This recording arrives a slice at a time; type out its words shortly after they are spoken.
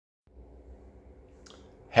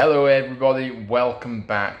Hello everybody, welcome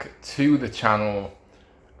back to the channel,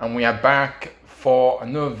 and we are back for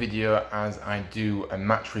another video as I do a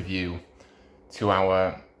match review to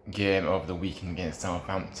our game over the weekend against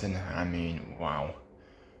Southampton. I mean, wow.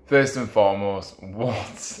 First and foremost,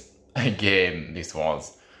 what a game this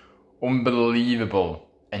was. Unbelievable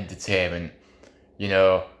entertainment. You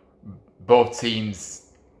know, both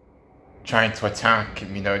teams trying to attack,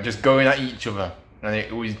 you know, just going at each other, and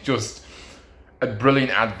it was just a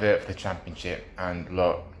brilliant advert for the Championship. And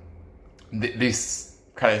look, this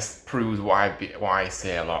kind of proves what I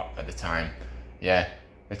say a lot at the time. Yeah,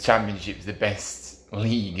 the Championship is the best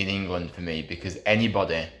league in England for me because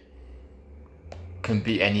anybody can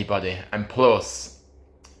beat anybody, and plus,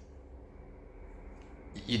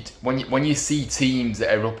 when you see teams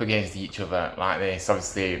that are up against each other like this,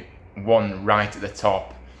 obviously one right at the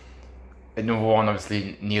top, another one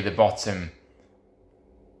obviously near the bottom,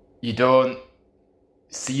 you don't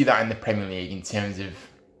see that in the Premier League in terms of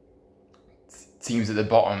teams at the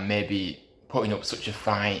bottom maybe putting up such a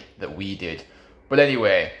fight that we did. But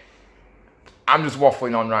anyway, I'm just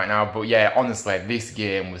waffling on right now, but yeah, honestly, this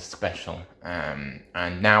game was special. And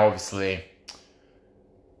now obviously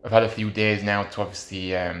I've had a few days now to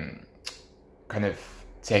obviously kind of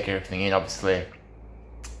take everything in. Obviously, I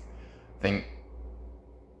think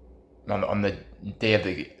on the day of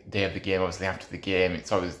the game, obviously after the game,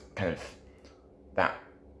 it's always kind of that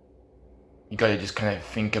you got to just kind of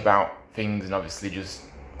think about things and obviously just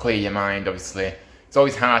clear your mind. Obviously, it's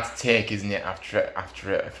always hard to take, isn't it, after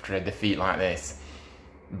a defeat like this?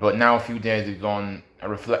 But now a few days have gone, I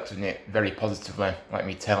reflect on it very positively, let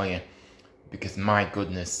me tell you, because my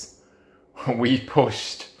goodness, we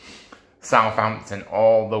pushed Southampton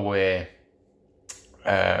all the way.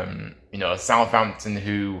 You know, Southampton,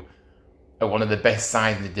 who are one of the best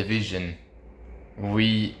sides in the division,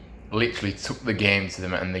 we literally took the game to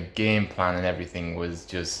them, and the game plan and everything was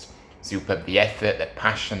just superb. The effort, the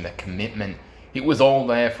passion, the commitment, it was all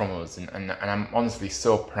there from us, and I'm honestly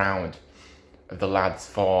so proud of the lads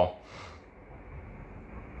of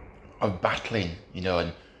battling, you know,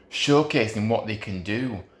 and showcasing what they can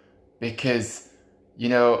do, because, you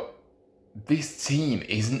know, this team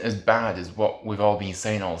isn't as bad as what we've all been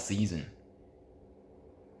saying all season.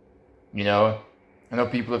 You know, I know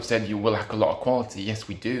people have said you will lack a lot of quality. Yes,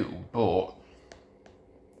 we do, but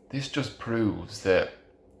this just proves that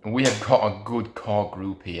we have got a good core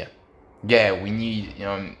group here. Yeah, we need, you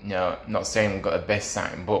know, not saying we've got the best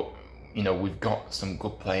side, but, you know, we've got some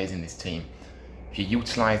good players in this team. If you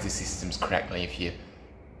utilise the systems correctly, if you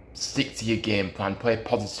stick to your game plan, play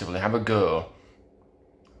positively, have a go,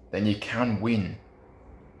 then you can win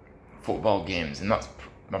football games. And that's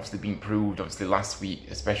obviously been proved, obviously last week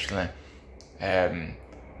especially. And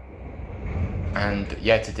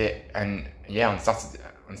yeah, today, and yeah, on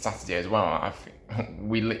Saturday as well, I think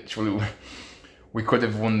we could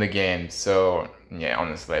have won the game. So yeah,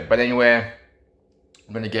 honestly. But anyway,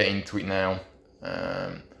 I'm gonna get into it now.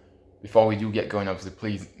 Before we do get going, obviously,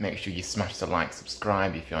 please make sure you smash the like,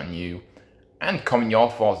 subscribe if you're new, and comment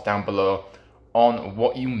your thoughts down below on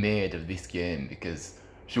what you made of this game, because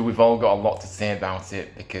I'm sure we've all got a lot to say about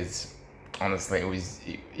it, because honestly,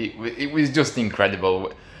 it was just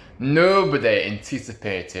incredible. Nobody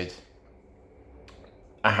anticipated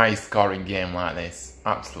a high-scoring game like this.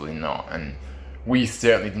 Absolutely not. And we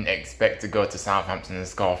certainly didn't expect to go to Southampton and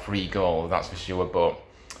score 3 goals, that's for sure. But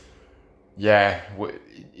yeah,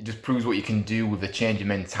 it just proves what you can do with a change of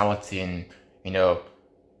mentality and, you know,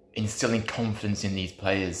 instilling confidence in these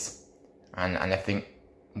players. And I think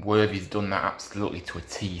Worthy's done that absolutely to a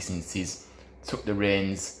T since he's took the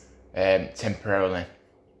reins temporarily.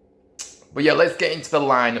 But yeah, let's get into the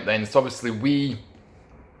lineup then. So obviously when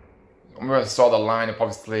we saw the lineup,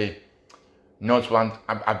 obviously notable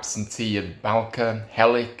absentee of Balka,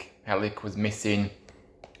 Helik was missing.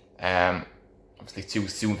 Obviously too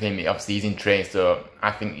soon for him. Obviously he's in training, so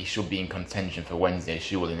I think he should be in contention for Wednesday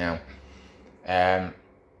surely now. It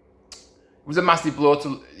was a massive blow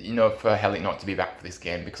to, you know, for Helik not to be back for this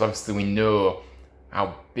game, because obviously we know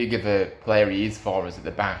how big of a player he is for us at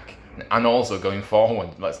the back, and also going forward,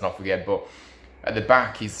 let's not forget. But at the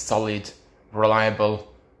back, he's solid, reliable,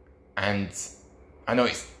 and I know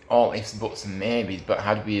it's all ifs, buts and maybes, but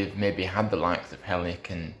had we have maybe had the likes of Helik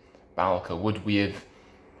and Balka, would we have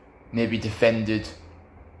maybe defended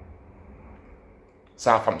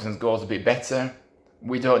Southampton's goals a bit better?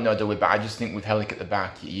 We don't know, do we? But I just think with Helik at the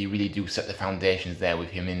back, you really do set the foundations there with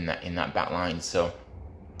him in that back line. So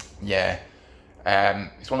yeah,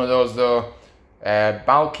 it's one of those though.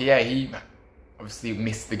 Balka, yeah, he obviously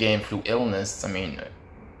missed the game through illness. I mean,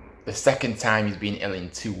 the second time he's been ill in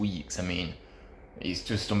 2 weeks. I mean, He's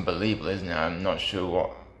just unbelievable, isn't it? I'm not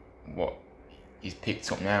sure what he's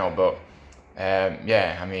picked up now, but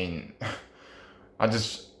yeah, I mean, I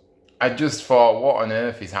just thought, what on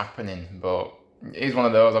earth is happening? But it's one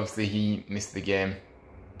of those. Obviously, he missed the game.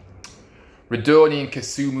 Radoni and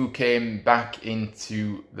Kasumu came back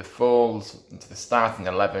into the fold, into the starting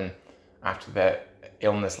 11 after their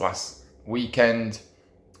illness last weekend.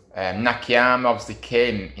 Nakayama obviously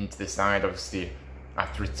came into the side, obviously,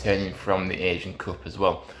 after returning from the Asian Cup as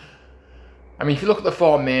well. I mean, if you look at the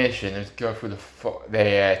formation, let's go through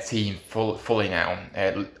the team fully now.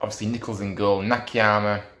 Obviously, Nichols in goal,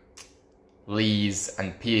 Nakayama, Lees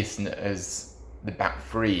and Pearson as the back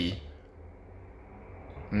three.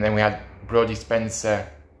 And then we had Brody Spencer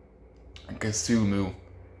and Kasumu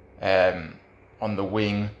on the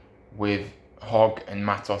wing with Hogg and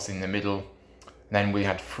Matos in the middle. And then we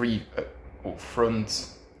had three up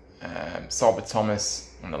front, Sorba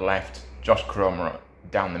Thomas on the left, Josh Cromer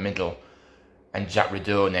down the middle, and Jack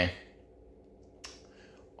Radoni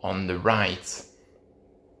on the right.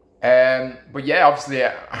 But yeah, obviously,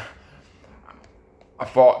 I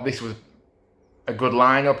thought this was a good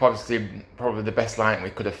lineup. Obviously, probably the best lineup we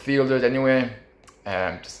could have fielded anyway,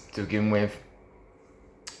 just to begin with.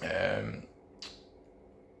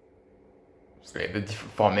 The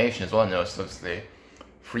different formation as well, I noticed, obviously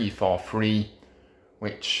 3-4-3,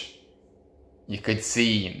 which you could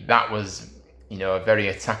see that was, you know, a very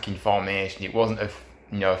attacking formation. It wasn't a,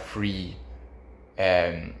 you know, free,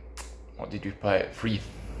 what did we play?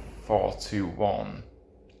 3-4-2-1.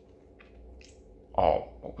 Or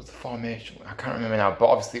what was the formation? I can't remember now, but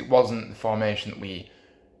obviously it wasn't the formation that we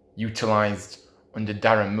utilised under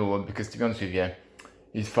Darren Moore, because to be honest with you,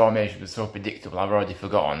 his formation was so predictable. I've already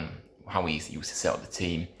forgotten how he used to set up the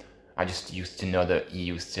team. I just used to know that he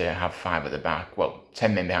used to have 5 at the back. Well,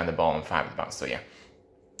 10 men behind the ball and 5 at the back, so yeah.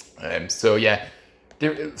 So yeah,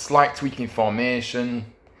 slight tweaking formation.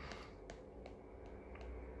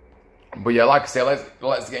 But yeah, like I say,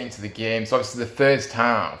 let's get into the game. So obviously the first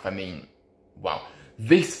half, I mean, wow.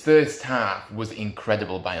 This first half was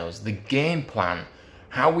incredible by us. The game plan,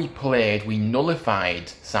 how we played, we nullified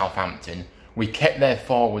Southampton. We kept their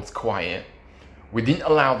forwards quiet. We didn't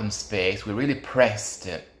allow them space. We really pressed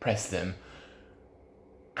them.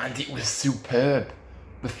 And it was superb.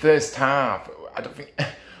 The first half, I don't think,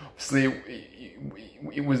 obviously,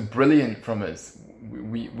 it was brilliant from us.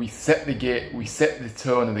 We set the game, we set the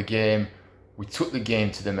tone of the game. We took the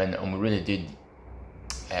game to them, and we really did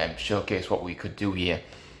showcase what we could do here.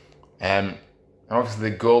 And obviously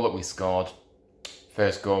the goal that we scored,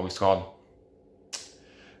 first goal we scored,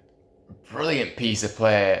 brilliant piece of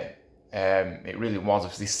play. It really was.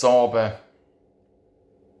 Obviously Sorba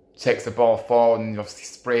takes the ball forward and obviously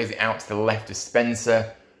sprays it out to the left of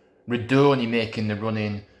Spencer. Radoni making the run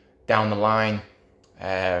in down the line.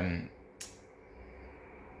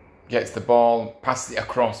 Gets the ball, passes it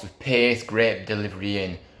across with pace, great delivery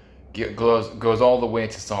in. Goes all the way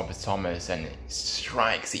to Sorba Thomas and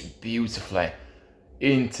strikes it beautifully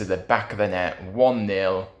into the back of the net.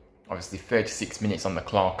 1-0, obviously 36 minutes on the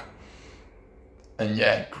clock. And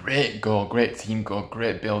yeah, great goal, great team goal,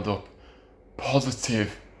 great build-up,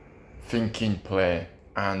 positive thinking play.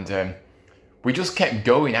 And we just kept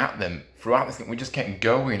going at them throughout this thing. We just kept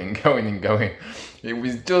going and going and going. It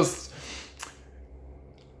was just,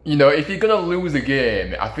 you know, if you're going to lose a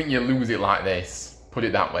game, I think you lose it like this. Put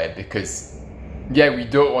it that way, because yeah, we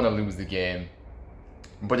don't want to lose the game.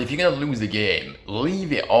 But if you're going to lose the game,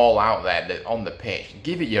 leave it all out there on the pitch.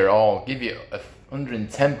 Give it your all, give it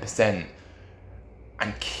 110%.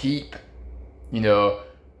 And keep, you know,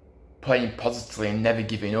 playing positively and never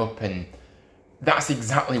giving up. And that's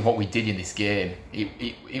exactly what we did in this game.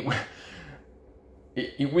 It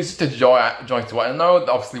was just a joy to watch. I know that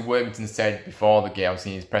obviously Worthington said before the game,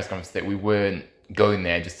 obviously in his press conference, that we weren't going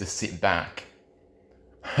there just to sit back.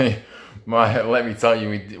 Let me tell you,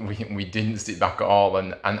 we didn't sit back at all,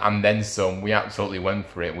 and then some. We absolutely went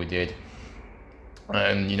for it. We did.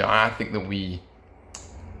 And you know, I think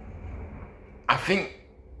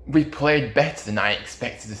we played better than I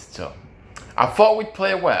expected us to. I thought we'd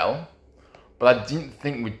play well, but I didn't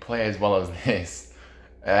think we'd play as well as this,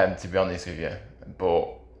 to be honest with you. But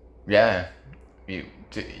yeah,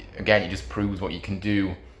 again, it just proves what you can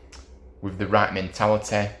do with the right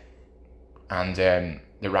mentality and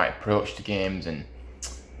the right approach to games. And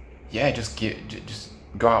yeah, just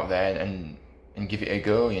go out there and give it a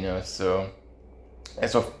go, you know. So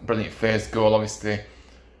it's a brilliant first goal, obviously.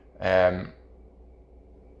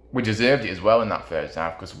 We deserved it as well in that first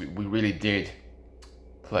half, because we really did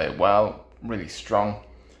play well, really strong,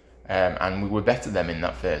 and we were better than them in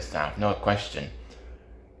that first half, no question.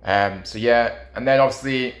 So yeah, and then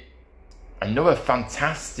obviously another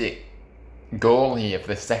fantastic goal here for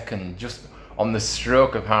the second, just on the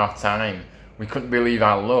stroke of half time. We couldn't believe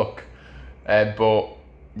our luck. But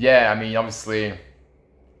yeah, I mean, obviously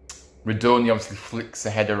Radoni obviously flicks the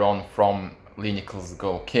header on from Lee Nichols'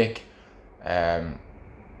 goal kick. Then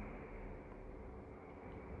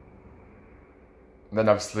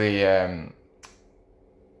obviously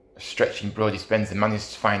stretching Brody Spencer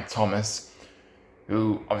managed to find Thomas,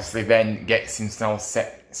 who obviously then gets himself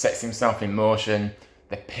sets himself in motion.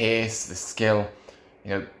 The pace, the skill,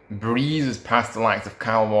 breezes past the likes of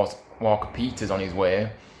Kyle Walker-Peters on his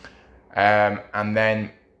way, and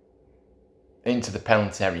then into the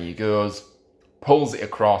penalty area he goes, pulls it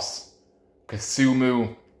across.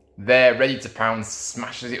 Kasumu there, ready to pounce,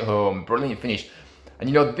 smashes it home. Brilliant finish.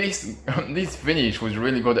 And this finish was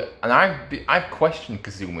really good. And I've questioned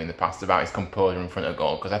Kasumu in the past about his composure in front of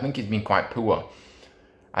goal, because I think he's been quite poor.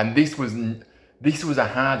 And this was a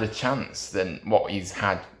harder chance than what he's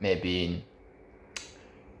had maybe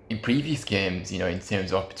in previous games, in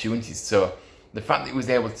terms of opportunities. So the fact that he was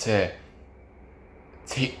able to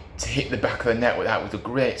hit the back of the net with that was a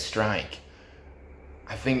great strike.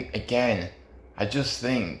 I think, again, I just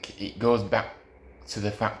think it goes back to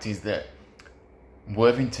the fact is that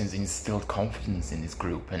Worthington's instilled confidence in this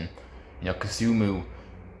group, and Kasumu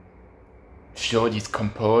showed his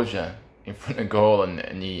composure in front of goal,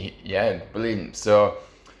 and he, brilliant. So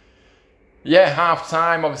yeah, half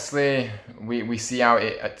time, obviously we see out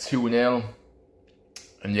it at 2-0,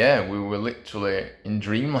 and yeah, we were literally in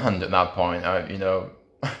dreamland at that point.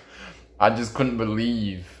 I just couldn't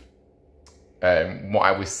believe what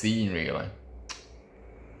I was seeing, really.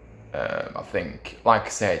 I think, like I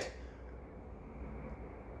said,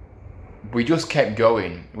 we just kept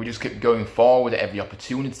going. We just kept going forward at every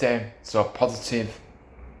opportunity. So positive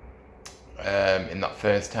in that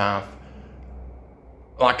first half.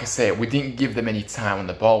 Like I say, we didn't give them any time on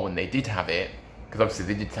the ball when they did have it, because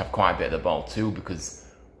obviously they did have quite a bit of the ball too, because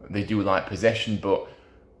they do like possession, but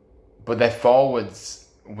their forwards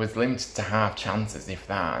was limited to half chances, if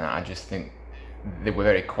that, and I just think they were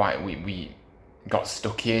very quiet. We got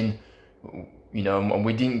stuck in, and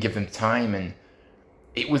we didn't give them time, and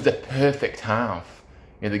it was the perfect half.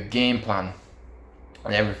 The game plan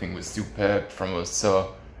and everything was superb from us.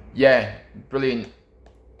 So yeah, brilliant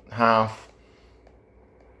half.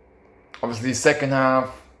 Obviously the second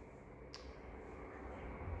half,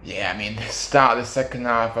 yeah, I mean, the start of the second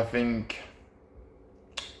half, I think,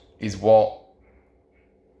 is what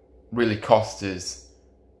really cost us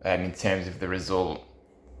in terms of the result.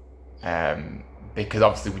 Because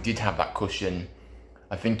obviously we did have that cushion.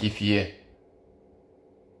 I think if you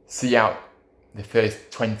see out the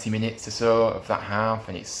first 20 minutes or so of that half,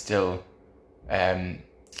 and it's still 2-0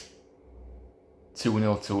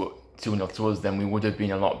 to us, then we would have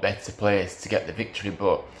been a lot better placed to get the victory.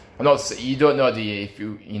 But you don't know, do you? If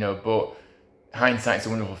but hindsight's a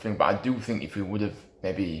wonderful thing. But I do think if we would have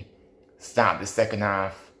maybe started the second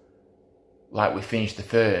half like we finished the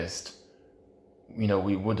first, we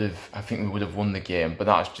would have. I think we would have won the game. But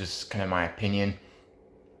that's just kind of my opinion.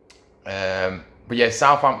 But yeah,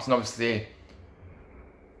 Southampton obviously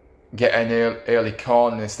get an early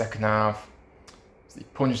corner in the second half. It's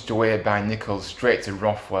punched away by Nichols straight to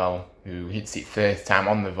Rothwell, who hits it first time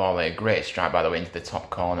on the volley. A great strike, by the way, into the top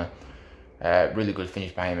corner. Really good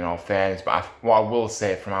finish by him in all fairness. But what I will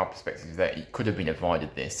say from our perspective is that he could have been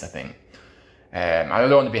avoided this, I think. I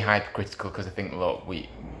don't want to be hypercritical, because I think, look, we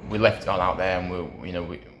left it all out there, and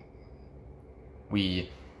we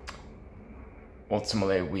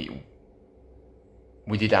ultimately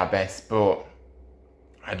we did our best. But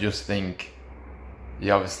I just think,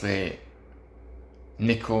 obviously,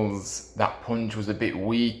 Nichols, that punch was a bit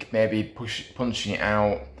weak. Maybe punching it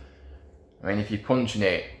out. I mean, if you're punching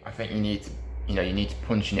it, I think you need to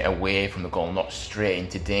punching it away from the goal, not straight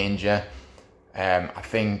into danger. I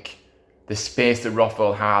think the space that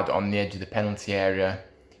Rothwell had on the edge of the penalty area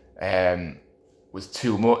was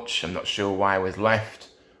too much. I'm not sure why he was left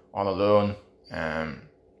all alone.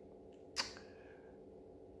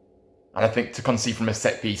 And I think to concede from a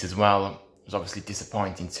set piece as well was obviously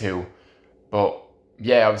disappointing too. But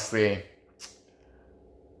yeah, obviously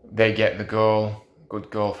they get the goal, good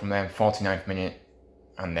goal from them, 49th minute,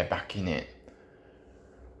 and they're back in it.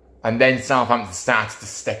 And then Southampton started to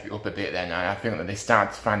step it up a bit then. I think that they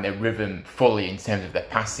started to find their rhythm fully in terms of their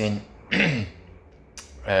passing.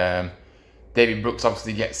 David Brooks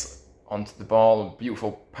obviously gets onto the ball,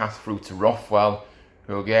 beautiful pass through to Rothwell,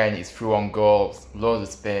 who again is through on goal, loads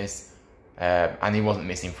of space, and he wasn't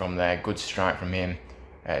missing from there. Good strike from him,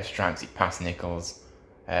 strikes it past Nichols.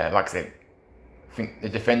 Like I said, I think the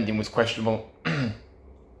defending was questionable. The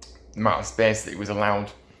amount of space that it was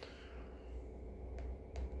allowed.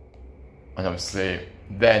 And obviously,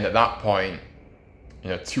 then at that point, you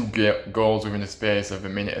know, 2 goals within the space of a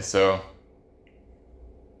minute or so.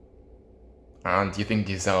 And you think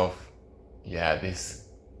to yourself, yeah, this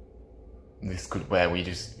could where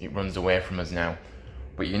it runs away from us now.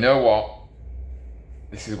 But you know what?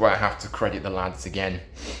 This is where I have to credit the lads again,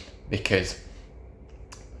 because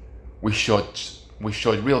we showed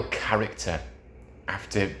real character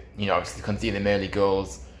after, you know, obviously conceding them early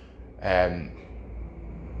goals.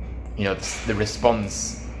 You know, the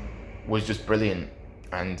response was just brilliant,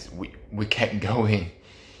 and we kept going,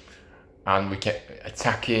 and we kept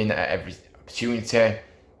attacking at every opportunity.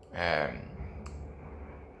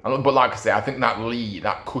 But like I say, I think that lead,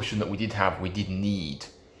 that cushion that we did have, we did need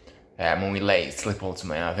when we let it slip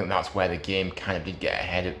ultimately. And I think that's where the game kind of did get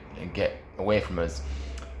ahead and get away from us.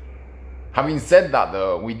 Having said that,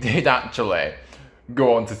 though, we did actually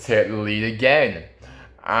go on to take the lead again,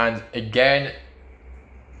 and again,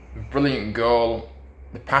 brilliant goal.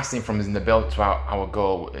 The passing from us in the build to our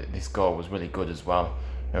goal, this goal was really good as well.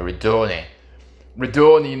 Radoni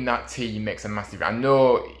in that team makes a massive. I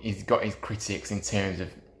know he's got his critics in terms of,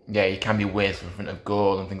 yeah, he can be wasteful in front of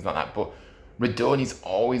goal and things like that, but Radoni's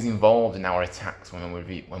always involved in our attacks whenever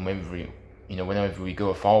we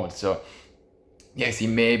go forward. So yes, he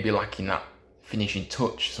may be lacking that finishing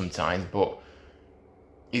touch sometimes, but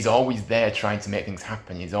he's always there trying to make things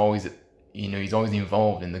happen. He's always, he's always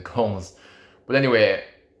involved in the goals. But anyway,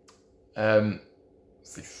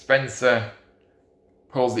 Spencer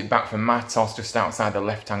pulls it back from Matos just outside the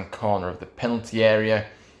left-hand corner of the penalty area.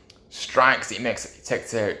 Strikes it,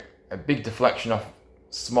 takes a big deflection off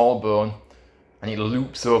Smallbone, and it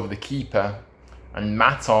loops over the keeper. And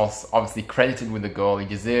Matos, obviously credited with the goal. He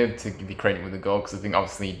deserved to be credited with the goal, because I think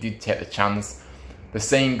obviously he did take the chance. The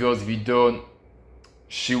saying goes, if you don't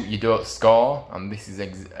shoot, you don't score, and this is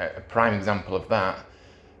a prime example of that.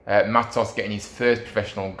 Matos getting his first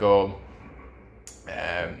professional goal.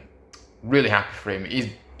 Really happy for him.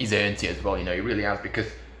 He's earned it as well, he really has, because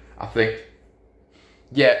I think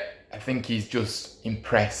he's just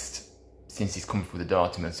impressed since he's come through the door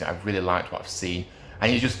to me. So I've really liked what I've seen,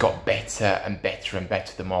 and he's just got better and better and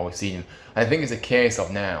better the more we've seen him. And I think it's a case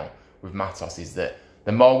of now with Matos is that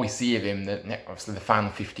the more we see of him, obviously the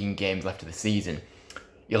final 15 games left of the season,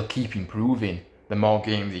 he'll keep improving the more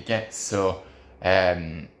games he gets. So,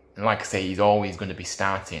 and like I say, he's always going to be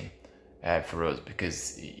starting for us,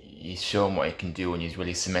 because he's shown what he can do, and he's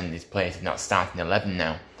really cemented his place in that starting 11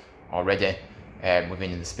 now already,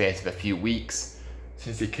 within the space of a few weeks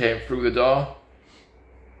since he came through the door.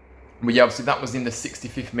 But yeah, obviously that was in the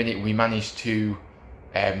 65th minute. We managed to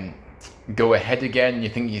go ahead again. You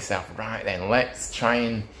think to yourself, right then, let's try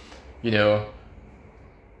and,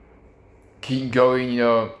 keep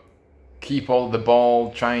going, keep all the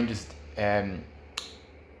ball, try and just,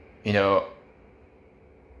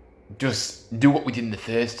 just do what we did in the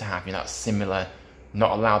first half, similar,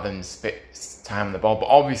 not allow them time on the ball. But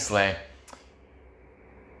obviously,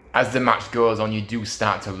 as the match goes on, you do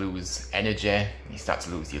start to lose energy, you start to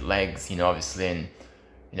lose your legs, obviously, and,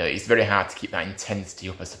 it's very hard to keep that intensity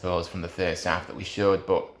up, I suppose, from the first half that we showed.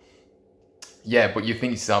 But, yeah, but you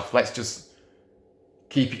think to yourself, let's just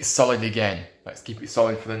keep it solid again. Let's keep it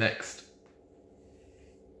solid for the next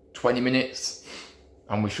 20 minutes,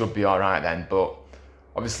 and we should be alright then. But,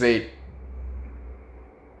 obviously,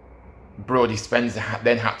 Brodie Spencer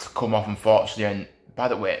then had to come off, unfortunately. And, by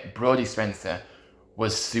the way, Brodie Spencer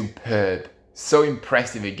was superb. So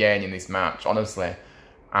impressive again in this match, honestly.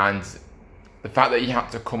 And the fact that he had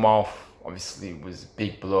to come off, obviously, was a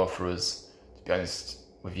big blow for us, to be honest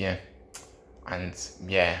with you. And,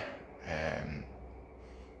 yeah, and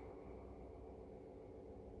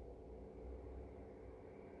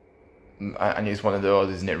it's one of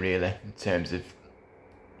those, isn't it, really, in terms of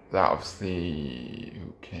that. Obviously,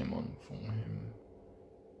 who came on for him?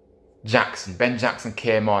 Ben Jackson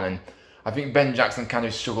came on, and I think Ben Jackson kind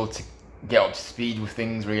of struggled to get up to speed with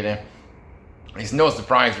things, really. It's no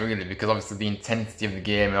surprise, really, because obviously the intensity of the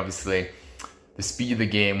game, and obviously the speed of the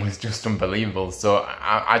game was just unbelievable. So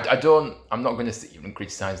I'm not going to sit here and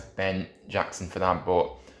criticise Ben Jackson for that, but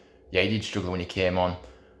yeah, he did struggle when he came on,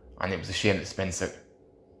 and it was a shame that Spencer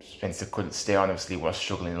couldn't stay on. Obviously, was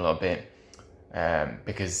struggling a little bit,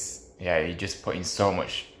 because yeah, he just put in so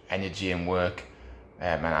much energy and work.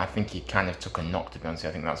 And I think he kind of took a knock, to be honest.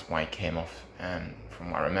 I think that's why he came off,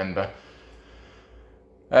 from what I remember.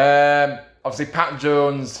 Obviously, Pat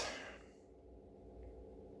Jones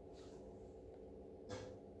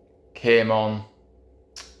came on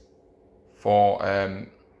for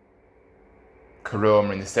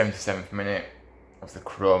Koroma in the 77th minute. Obviously,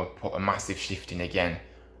 Koroma put a massive shift in again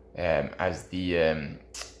as the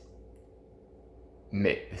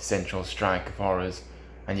central striker for us.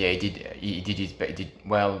 And yeah, he did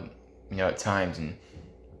well, you know, at times, and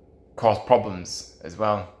caused problems as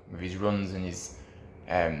well with his runs and his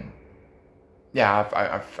yeah,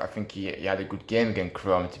 I think he had a good game against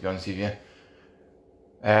Koroma, to be honest with you.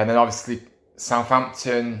 And then obviously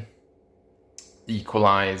Southampton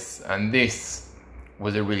equalise, and this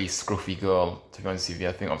was a really scruffy goal, to be honest with you.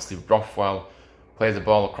 I think obviously Rothwell plays the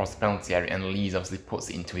ball across the penalty area and Lees obviously puts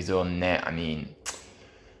it into his own net. I mean,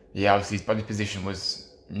 yeah, obviously his body position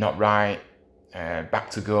was not right. Back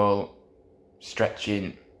to goal,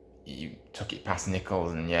 stretching, he took it past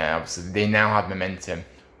Nichols, and yeah, obviously they now had momentum.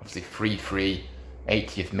 Obviously 3-3,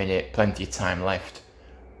 80th minute, plenty of time left,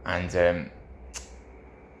 and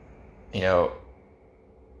you know,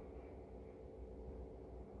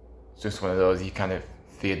 it's just one of those, you kind of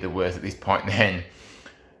feared the worst at this point. Then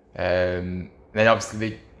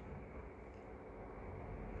obviously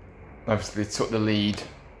they took the lead.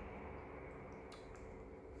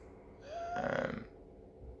 In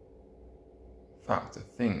fact, I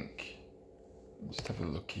think, just have a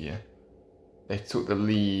look here. They took the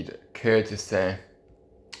lead courtesy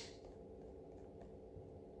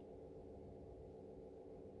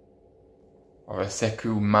of a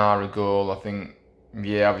Sekou Mara goal, I think.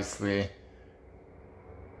 Yeah, obviously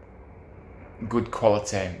good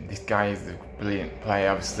quality. This guy is a brilliant player,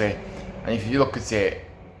 obviously. And if you look at it,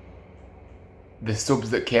 the subs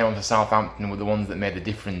that came on for Southampton were the ones that made the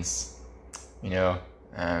difference. You know,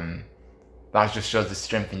 that just shows the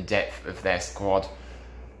strength and depth of their squad.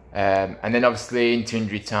 And then obviously into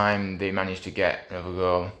injury time, they managed to get another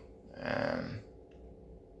goal.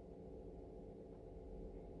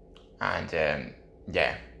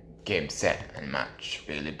 Yeah, game set and match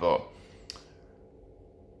really. But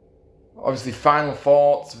obviously final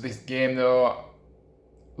thoughts of this game though.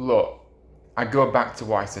 Look, I go back to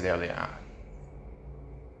what I said earlier.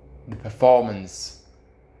 The performance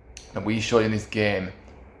that we showed in this game,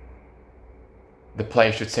 the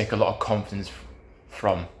players should take a lot of confidence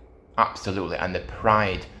from. Absolutely. And the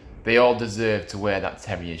pride. They all deserve to wear that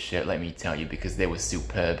Terrier shirt, let me tell you, because they were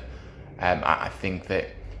superb. I think that,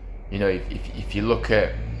 you know, if you look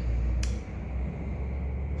at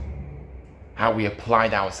how we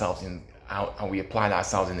applied ourselves in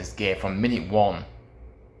this game from minute one,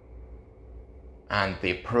 and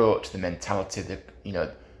the approach, the mentality, the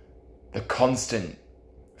constant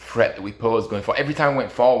threat that we posed going forward. Every time we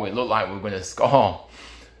went forward, it looked like we were going to score,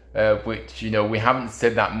 which, you know, we haven't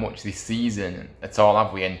said that much this season at all,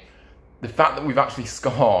 have we? And the fact that we've actually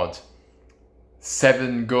scored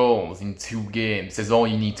 7 goals in 2 games says all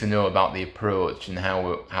you need to know about the approach and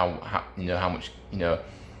how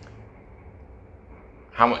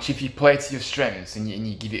much if you play to your strengths and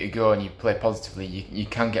you give it a go and you play positively, you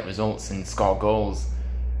can get results and score goals.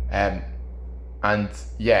 And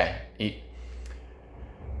yeah,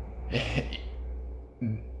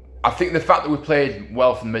 I think the fact that we played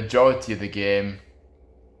well for the majority of the game,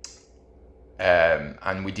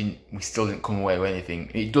 and we still didn't come away with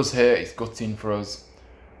anything. It does hurt. It's gutting for us,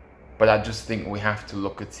 but I just think we have to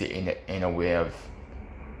look at it in a way of,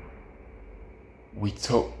 we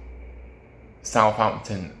took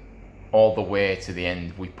Southampton all the way to the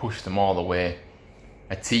end. We pushed them all the way.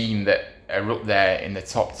 A team that are up there in the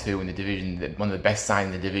top 2 in the division, one of the best sides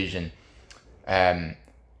in the division, and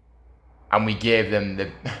we gave them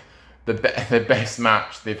the best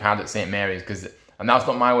match they've had at St Mary's. And that's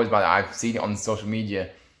not my words about it. I've seen it on social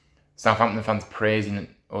media. Southampton fans praising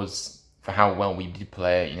us for how well we did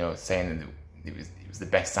play. You know, saying that it was the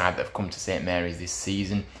best side that have come to St Mary's this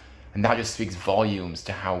season. And that just speaks volumes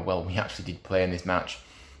to how well we actually did play in this match.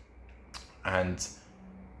 And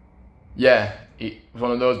yeah, it was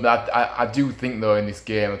one of those. But I do think though in this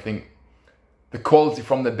game, I think the quality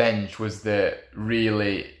from the bench was the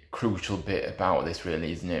really crucial bit about this,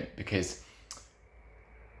 really, isn't it? Because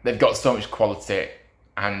they've got so much quality,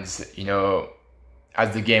 and you know,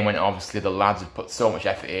 as the game went on, obviously the lads have put so much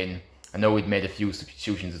effort in. I know we'd made a few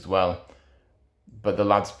substitutions as well, but the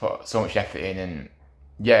lads put so much effort in, and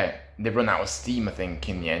yeah, they've run out of steam, I think,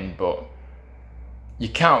 in the end. But you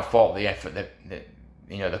can't fault the effort, the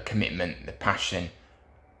commitment, the passion.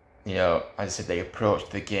 You know, as I said, the approach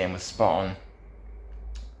to the game was spot on.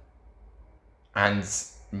 And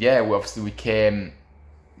yeah, we came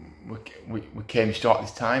short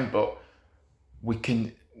this time, but we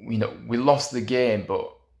lost the game,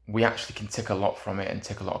 but we actually can take a lot from it and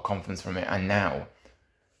take a lot of confidence from it. And now,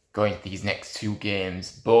 going to these next 2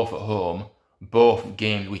 games, both at home, both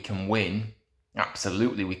games we can win,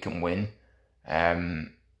 absolutely we can win.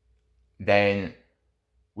 then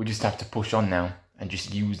we just have to push on now and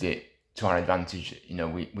just use it to our advantage. You know,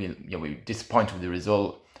 we're disappointed with the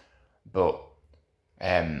result, but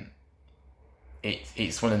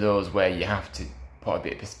it's one of those where you have to put a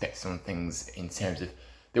bit of perspective on things in terms of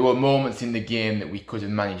there were moments in the game that we could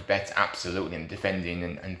have managed better, absolutely, and defending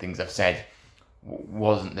and things I've said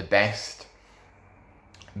wasn't the best.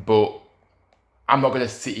 But I'm not going to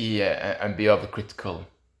sit here and be overcritical,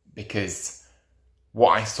 because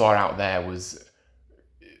what I saw out there was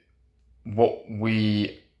what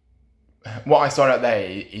I saw out there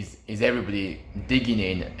is everybody digging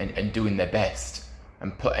in and doing their best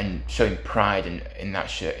and showing pride in that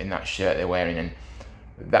shirt they're wearing, and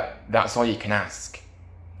that's all you can ask.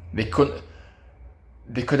 They could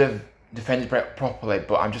have defended properly,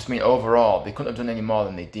 but I just mean overall they couldn't have done any more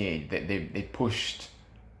than they did. They pushed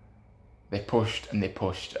and they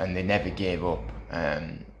pushed and they never gave up.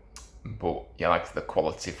 But yeah, like the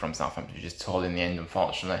quality from Southampton was just told in the end,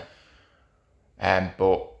 unfortunately.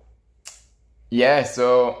 But yeah,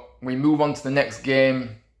 so we move on to the next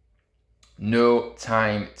game. No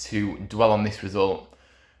time to dwell on this result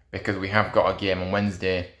because we have got a game on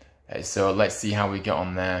Wednesday. So let's see how we get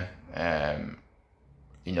on there.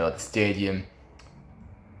 You know, the stadium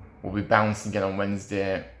will be bouncing again on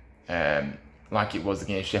Wednesday, like it was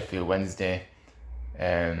against Sheffield Wednesday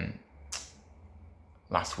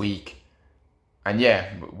last week. And yeah,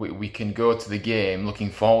 we can go to the game looking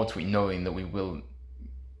forward to it, knowing that we will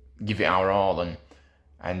give it our all,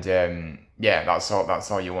 and yeah, that's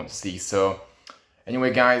all you want to see. So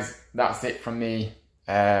anyway, guys, that's it from me.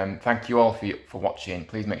 Thank you all for watching.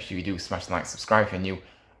 Please make sure you do smash the like, subscribe if you're new,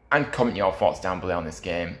 and comment your thoughts down below on this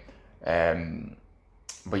game.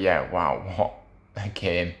 But yeah, wow, what a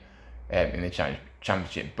game in the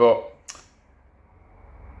championship. But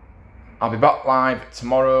I'll be back live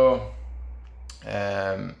tomorrow.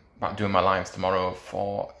 Back doing my lives tomorrow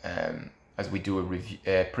for as we do a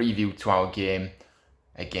preview to our game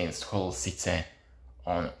against Hull City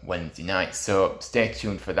on Wednesday night. So stay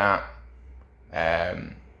tuned for that.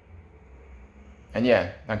 And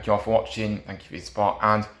yeah, thank you all for watching. Thank you for your support,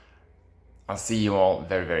 and I'll see you all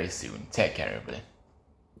very, very soon. Take care, everybody.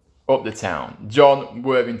 Up the town. John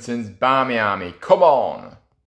Worthington's Barmy Army. Come on!